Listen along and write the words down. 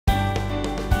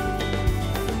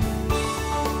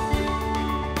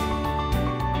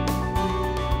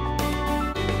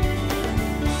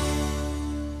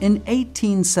In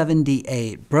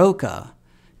 1878, Broca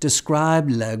described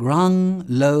le grand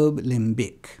lobe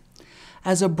limbique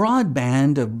as a broad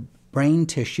band of brain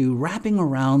tissue wrapping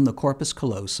around the corpus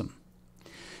callosum.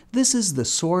 This is the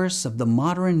source of the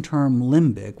modern term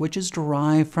limbic, which is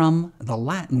derived from the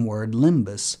Latin word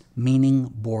limbus,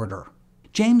 meaning border.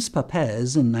 James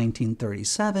Pepys, in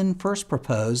 1937, first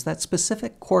proposed that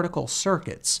specific cortical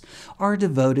circuits are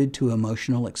devoted to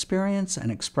emotional experience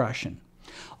and expression.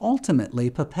 Ultimately,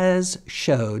 Pepys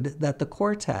showed that the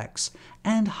cortex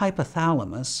and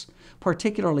hypothalamus,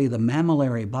 particularly the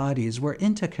mammillary bodies, were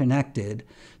interconnected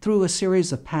through a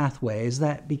series of pathways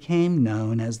that became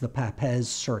known as the Pepys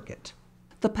circuit.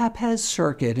 The Pepys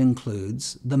circuit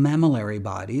includes the mammillary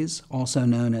bodies, also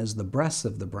known as the breasts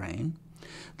of the brain,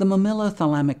 the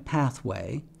mammillothalamic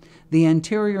pathway, the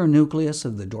anterior nucleus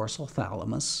of the dorsal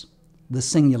thalamus, the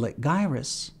cingulate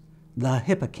gyrus, the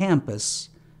hippocampus,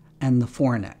 and the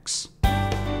fornix.